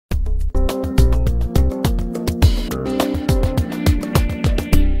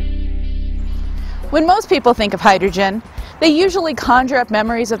When most people think of hydrogen, they usually conjure up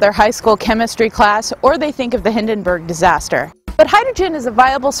memories of their high school chemistry class, or they think of the Hindenburg disaster. But hydrogen is a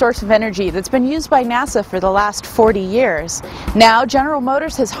viable source of energy that's been used by NASA for the last 40 years. Now, General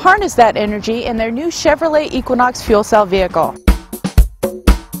Motors has harnessed that energy in their new Chevrolet Equinox fuel cell vehicle.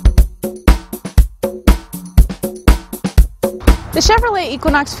 The Chevrolet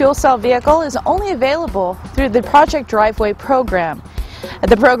Equinox fuel cell vehicle is only available through the Project Driveway program.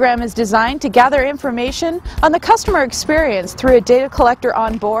 The program is designed to gather information on the customer experience through a data collector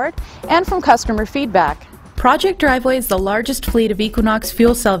on board and from customer feedback. Project Driveway is the largest fleet of Equinox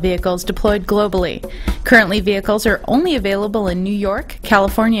fuel cell vehicles deployed globally. Currently, vehicles are only available in New York,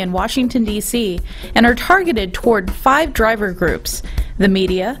 California, and Washington, D.C., and are targeted toward 5 driver groups: the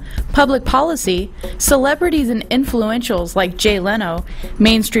media, public policy, celebrities and influentials like Jay Leno,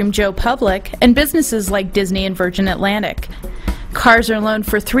 mainstream Joe Public, and businesses like Disney and Virgin Atlantic. Cars are loaned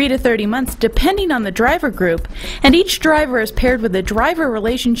for 3 to 30 months depending on the driver group, and each driver is paired with a driver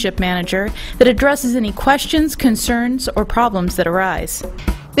relationship manager that addresses any questions, concerns, or problems that arise.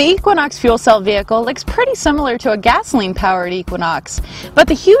 The Equinox fuel cell vehicle looks pretty similar to a gasoline-powered Equinox, but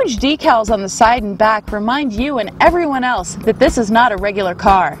the huge decals on the side and back remind you and everyone else that this is not a regular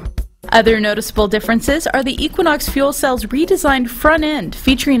car. Other noticeable differences are the Equinox fuel cell's redesigned front end,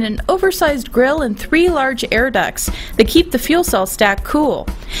 featuring an oversized grille and 3 large air ducts that keep the fuel cell stack cool.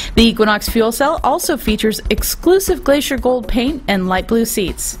 The Equinox fuel cell also features exclusive glacier gold paint and light blue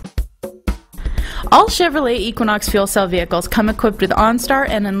seats. All Chevrolet Equinox fuel cell vehicles come equipped with OnStar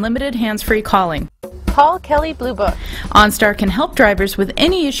and unlimited hands-free calling. Call Kelley Blue Book. OnStar can help drivers with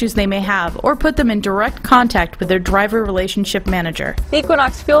any issues they may have or put them in direct contact with their driver relationship manager. The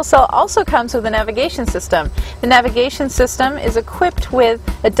Equinox fuel cell also comes with a navigation system. The navigation system is equipped with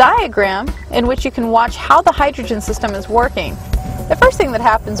a diagram in which you can watch how the hydrogen system is working. The first thing that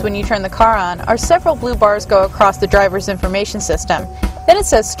happens when you turn the car on are several blue bars go across the driver's information system. Then it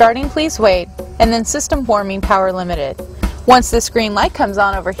says starting, please wait, and then system warming, power limited. Once this green light comes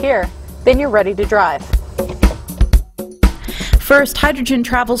on over here, then you're ready to drive. First, hydrogen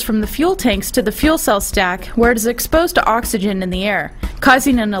travels from the fuel tanks to the fuel cell stack, where it is exposed to oxygen in the air,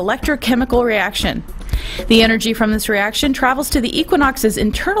 causing an electrochemical reaction. The energy from this reaction travels to the Equinox's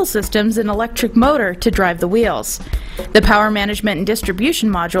internal systems and electric motor to drive the wheels. The power management and distribution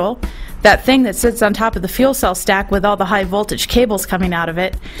module, that thing that sits on top of the fuel cell stack with all the high voltage cables coming out of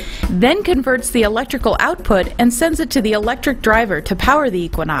it, then converts the electrical output and sends it to the electric driver to power the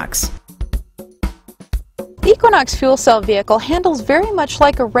Equinox. The Equinox fuel cell vehicle handles very much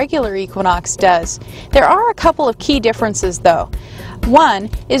like a regular Equinox does. There are a couple of key differences though.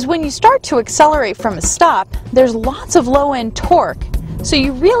 One is when you start to accelerate from a stop, there's lots of low-end torque, so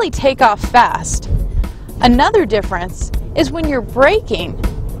you really take off fast. Another difference is when you're braking,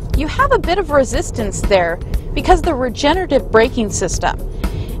 you have a bit of resistance there because of the regenerative braking system.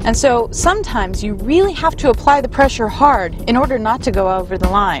 And so sometimes you really have to apply the pressure hard in order not to go over the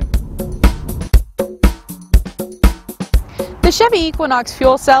line. The Chevy Equinox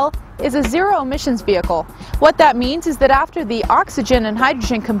fuel cell is a zero emissions vehicle. What that means is that after the oxygen and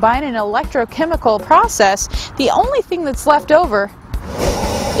hydrogen combine in an electrochemical process, the only thing that's left over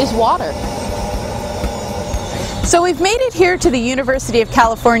is water. So we've made it here to the University of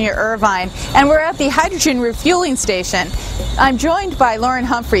California, Irvine, and we're at the hydrogen refueling station. I'm joined by Lauren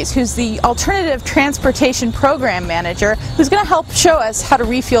Humphreys, who's the Alternative Transportation Program Manager, who's going to help show us how to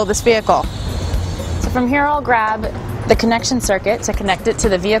refuel this vehicle. So from here I'll grab the connection circuit to connect it to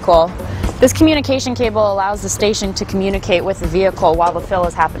the vehicle. This communication cable allows the station to communicate with the vehicle while the fill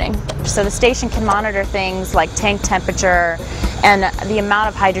is happening. So the station can monitor things like tank temperature and the amount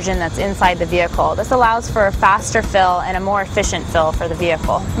of hydrogen that's inside the vehicle. This allows for a faster fill and a more efficient fill for the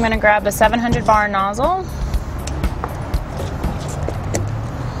vehicle. I'm going to grab a 700 bar nozzle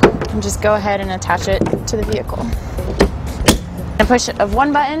and just go ahead and attach it to the vehicle. And push it of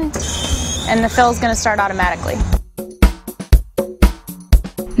one button and the fill is going to start automatically.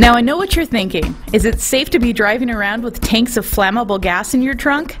 Now I know what you're thinking. Is it safe to be driving around with tanks of flammable gas in your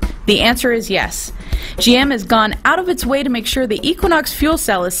trunk? The answer is yes. GM has gone out of its way to make sure the Equinox fuel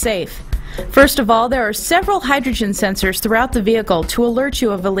cell is safe. First of all, there are several hydrogen sensors throughout the vehicle to alert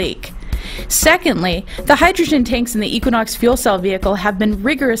you of a leak. Secondly, the hydrogen tanks in the Equinox fuel cell vehicle have been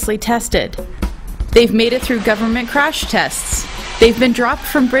rigorously tested. They've made it through government crash tests. They've been dropped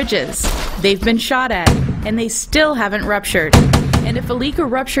from bridges. They've been shot at, and they still haven't ruptured. And if a leak or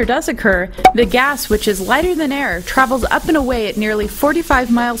rupture does occur, the gas, which is lighter than air, travels up and away at nearly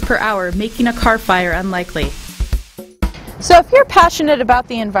 45 miles per hour, making a car fire unlikely. So if you're passionate about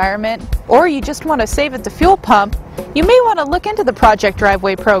the environment, or you just want to save at the fuel pump, you may want to look into the Project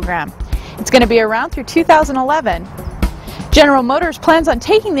Driveway program. It's going to be around through 2011. General Motors plans on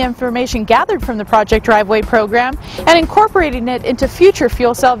taking the information gathered from the Project Driveway program and incorporating it into future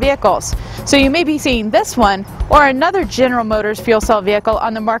fuel cell vehicles. So you may be seeing this one or another General Motors fuel cell vehicle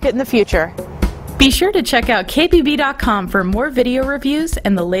on the market in the future. Be sure to check out kbb.com for more video reviews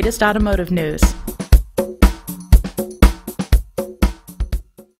and the latest automotive news.